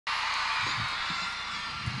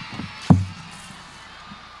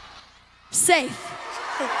safe.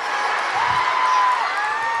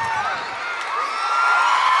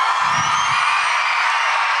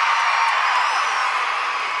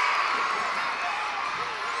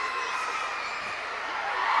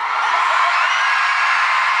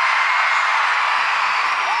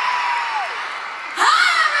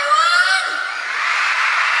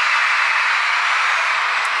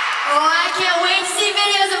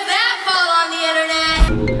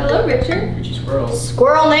 Hello, Richard.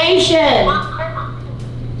 Squirrel Nation!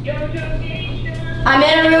 I'm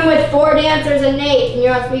in a room with 4 dancers and Nate, and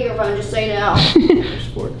you're on speakerphone, just so you know.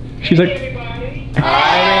 She's like,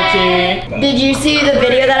 hi, Richie. Did you see the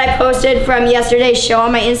video that I posted from yesterday's show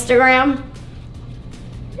on my Instagram?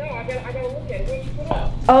 No, I gotta look at it. What you put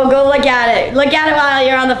up? Oh, go look at it. Look at it while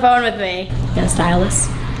you're on the phone with me. You gonna style this?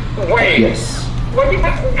 Wait. Yes. What do you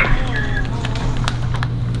have?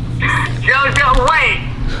 Jojo, wait.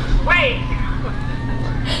 Wait.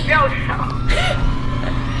 Jojo.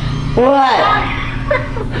 What?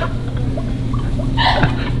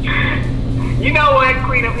 You know what,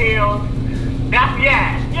 Queen of Heels? That's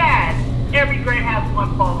yes. Every grade has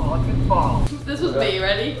one fall. Just fall. This was me,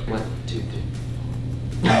 ready? 1, 2, 3.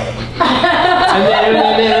 and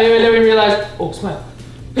then we realized, oh, smile.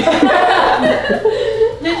 Did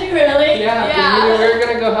you really? Yeah, Yeah. we were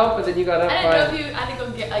gonna go help, but then you got up. I didn't know if you, I had to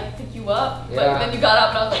go get, like, pick you up, but Yeah. then you got up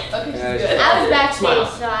and I was like, okay, Yeah, she's good. I was backstage, Smile.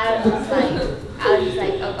 so I was just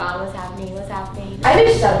like, oh God, what's happening? What's happening? I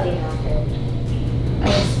knew something happened. I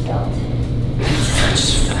just felt it.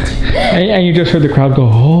 And you just heard the crowd go,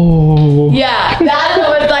 oh. Yeah, that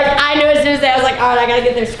was like, I knew as soon as I was like, all right, I gotta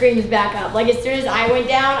get their screams back up. Like, as soon as I went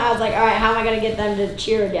down, I was like, all right, how am I gonna get them to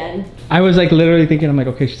cheer again? I was like literally thinking, I'm like,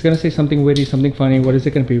 okay, she's gonna say something witty, something funny. What is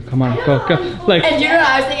it gonna be? Come on, go. Like, And you know what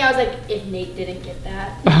I was thinking? I was like, if Nate didn't get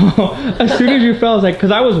that. as soon as you fell, I was like,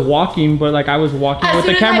 cause I was walking, but like I was walking with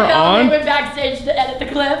the camera I on. went backstage to edit the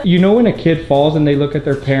clip. You know when a kid falls and they look at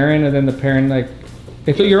their parent and then the parent like,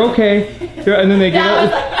 you're okay. And then they get That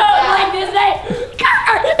was up. like, oh, like this,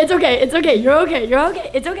 it's okay, it's okay, you're okay, you're okay,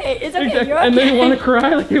 it's okay, it's okay, you're okay. And they want to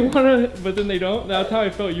cry, like they want to, but then they don't. That's how I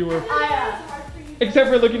felt you were. Except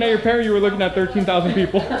for looking at your parent, you were looking at 13,000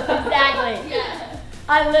 people. Exactly.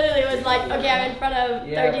 I literally was like, okay, I'm in front of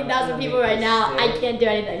 13,000 people right now. I can't do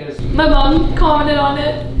anything. My mom commented on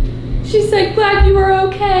it. She said, glad you were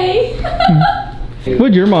okay.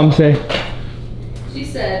 What'd your mom say? She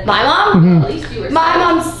said, My mom? at least you were My safe.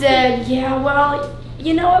 mom said, yeah, well,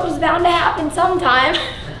 you know, it was bound to happen sometime.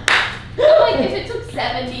 Like, if it took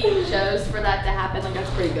 70 shows for that to happen, like, that's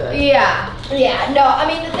pretty good. Yeah. No, I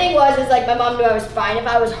mean, the thing was, is like, my mom knew I was fine. If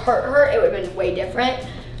I was hurt, it would have been way different.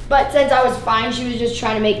 But since I was fine, she was just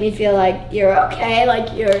trying to make me feel like, you're okay,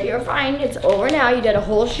 like, you're fine, it's over now, you did a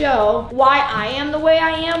whole show. Why I am the way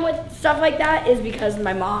I am with stuff like that is because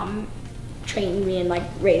my mom trained me and, like,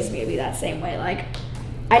 raised me to be that same way. Like,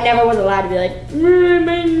 I never was allowed to be like,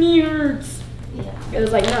 my knee hurts. Yeah. It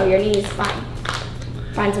was like, no, your knee is fine.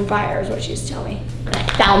 Find some fire is what she used to tell me. And I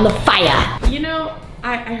found the fire. You know,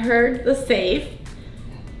 I heard the safe,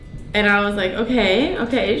 and I was like,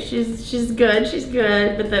 okay, she's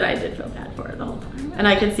good, but then I did feel bad for her the whole time. And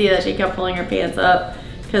I could see that she kept pulling her pants up,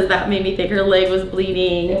 because that made me think her leg was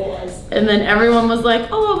bleeding. It was. And then everyone was like,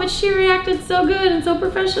 oh, but she reacted so good and so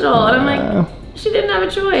professional. And I'm like, she didn't have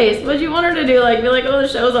a choice. What'd you want her to do? Like, be like, oh, the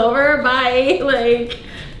show's over, bye. Like,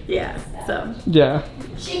 yeah, so. Yeah.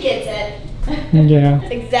 She gets it. Yeah.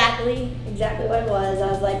 That's exactly what it was. I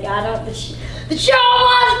was like, I don't, the show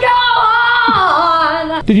must go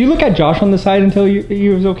on! Did you look at Josh on the side until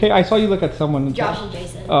you was okay? I saw you look at someone. Josh and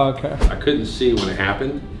Jason. Oh, okay. I couldn't see when it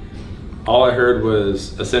happened. All I heard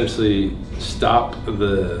was essentially stop,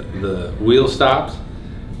 the wheel stopped.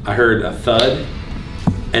 I heard a thud,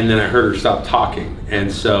 and then I heard her stop talking.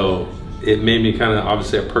 And so it made me kind of,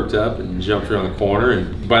 obviously I perked up and jumped around the corner.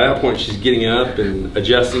 And by that point she's getting up and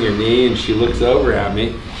adjusting her knee, and she looks over at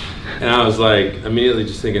me. And I was like, immediately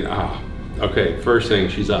just thinking, okay, first thing,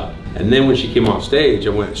 she's up. And then when she came off stage, I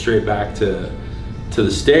went straight back to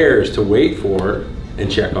the stairs to wait for her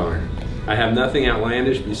and check on her. I have nothing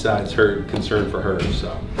outlandish besides her concern for her,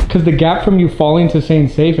 so. Because the gap from you falling to saying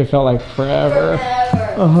safe, it felt like forever.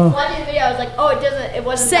 Watching the video, I was like, oh, it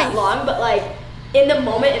wasn't that long, but like, in the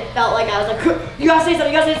moment, it felt like I was like, you gotta say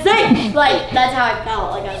something, you gotta say safe! Like, that's how I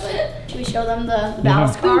felt. Like, I was like, should we show them the battle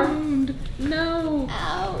scar? No.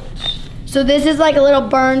 Ouch. So this is like a little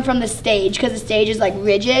burn from the stage, because the stage is like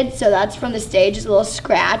rigid, so that's from the stage, it's a little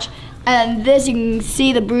scratch. And this, you can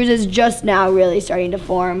see the bruises just now really starting to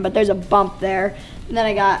form, but there's a bump there. And then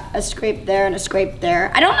I got a scrape there and a scrape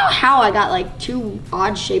there. I don't know how I got like 2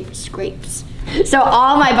 odd-shaped scrapes. So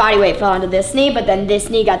all my body weight fell onto this knee, but then this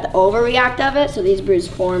knee got the overreact of it, so these bruises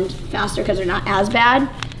formed faster because they're not as bad.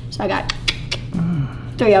 So I got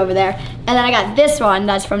 3 over there. And then I got this one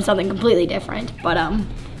that's from something completely different, but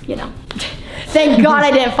you know. Thank God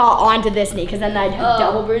I didn't fall onto this knee, because then I'd have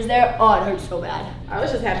double bruise there. Oh, it hurts so bad. I was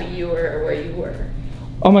just happy you were where you were.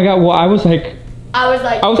 Oh my God, well I was like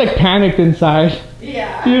panicked inside.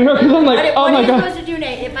 Yeah. You know, because I'm like, oh my God. What are you supposed to do,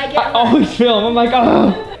 Nate? If I get I always film, I'm like,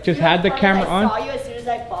 oh. Just had the camera on. I saw you as soon as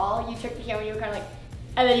I fall, you took the camera and you were kind of like,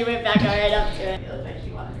 and then you went back right up to it. It looked like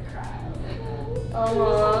you wanted to cry.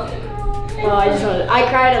 Well, I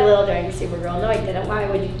cried a little during Supergirl. No, I didn't. Why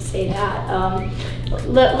would you say that?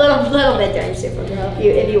 Little bit during Supergirl.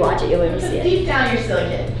 If you watch it, you'll able to see it. Deep down, you're still a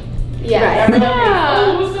kid. Yeah. Right.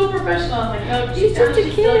 Oh, it was so professional. I'm like, no, she's such a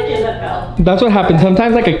kid. Still a kid that fell. That's what happens.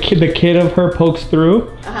 Sometimes like the kid of her pokes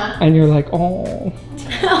through, and you're like, oh.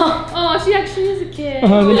 Oh, she actually is a kid.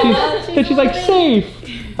 Then she's like, safe.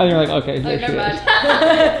 And you're like, okay, there she never is. mind.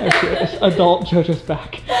 There she is. Adult JoJo's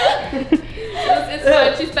back. It's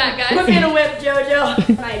fine. She's back, guys. Put me in a whip,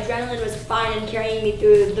 JoJo. My adrenaline was fine and carrying me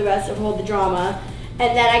through the rest of Hold the Drama.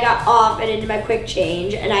 And then I got off and into my quick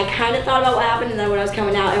change, and I kind of thought about what happened, and then when I was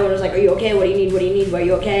coming out, everyone was like, are you okay? What do you need? What do you need? Are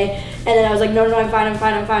you okay? And then I was like, no, I'm fine, I'm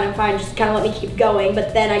fine, I'm fine, I'm fine. Just kind of let me keep going.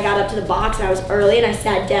 But then I got up to the box, and I was early, and I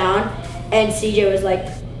sat down, and CJ was like,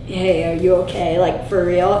 hey, are you okay? Like, for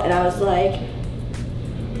real? And I was like,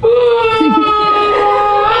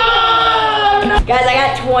 guys, I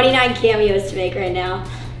got 29 cameos to make right now.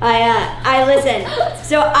 I listen.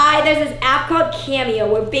 So there's this app called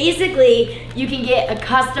Cameo where basically you can get a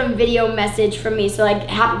custom video message from me. So like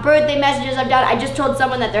happy birthday messages I've done. I just told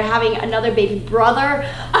someone that they're having another baby brother.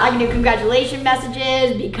 I can do congratulations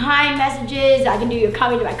messages, be kind messages. I can do your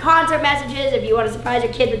coming to my concert messages if you want to surprise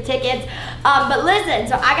your kids with tickets. But listen,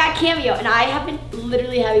 so I got Cameo and I have been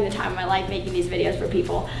literally having the time of my life making these videos for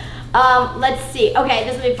people. Let's see. Okay,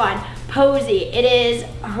 this will be fun. Posey, it is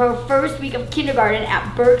her first week of kindergarten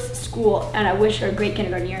at Burke's school, and I wish her a great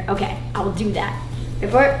kindergarten year. Okay, I will do that.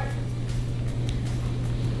 Ready for it?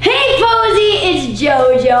 Hey Posey, it's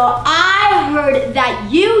JoJo. I heard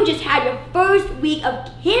that you just had your first week of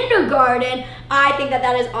kindergarten. I think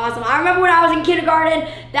that is awesome. I remember when I was in kindergarten,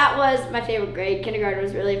 that was my favorite grade. Kindergarten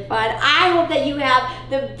was really fun. I hope that you have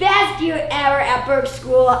the best year ever at Burke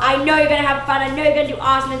School. I know you're gonna have fun. I know you're gonna do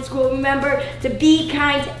awesome in school. Remember to be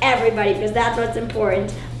kind to everybody because that's what's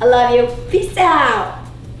important. I love you. Peace out.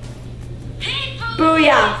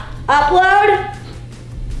 Booyah. Upload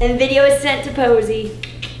and video is sent to Posey.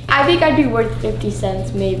 I think I'd be worth 50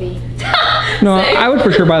 cents, maybe. No, I would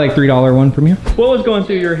for sure buy like $3 one from you. What was going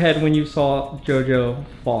through your head when you saw JoJo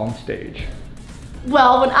fall on stage?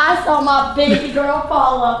 Well, when I saw my baby girl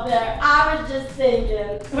fall up there, I was just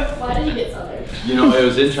thinking, why did he get something? You know, it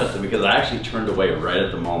was interesting because I actually turned away right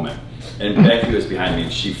at the moment. And Becky was behind me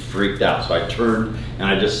and she freaked out. So I turned and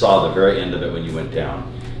I just saw the very end of it when you went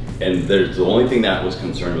down. And the only thing that was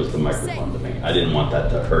concerned was the microphone to me. I didn't want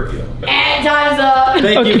that to hurt you. And time's up.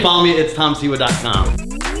 Thank you. Follow me. It's TomSiwa.com.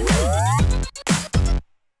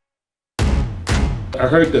 I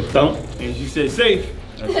heard the thump and she said safe.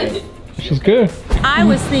 Okay. She's good. I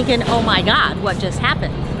was thinking, oh my God, what just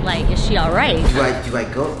happened? Like, is she all right? Do I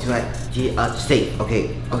go? Safe.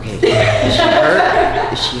 Okay. Is she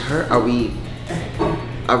hurt? Is she hurt? Are we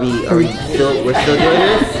still, we're still doing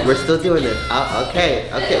this? We're still doing this. Okay.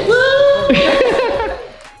 Woo!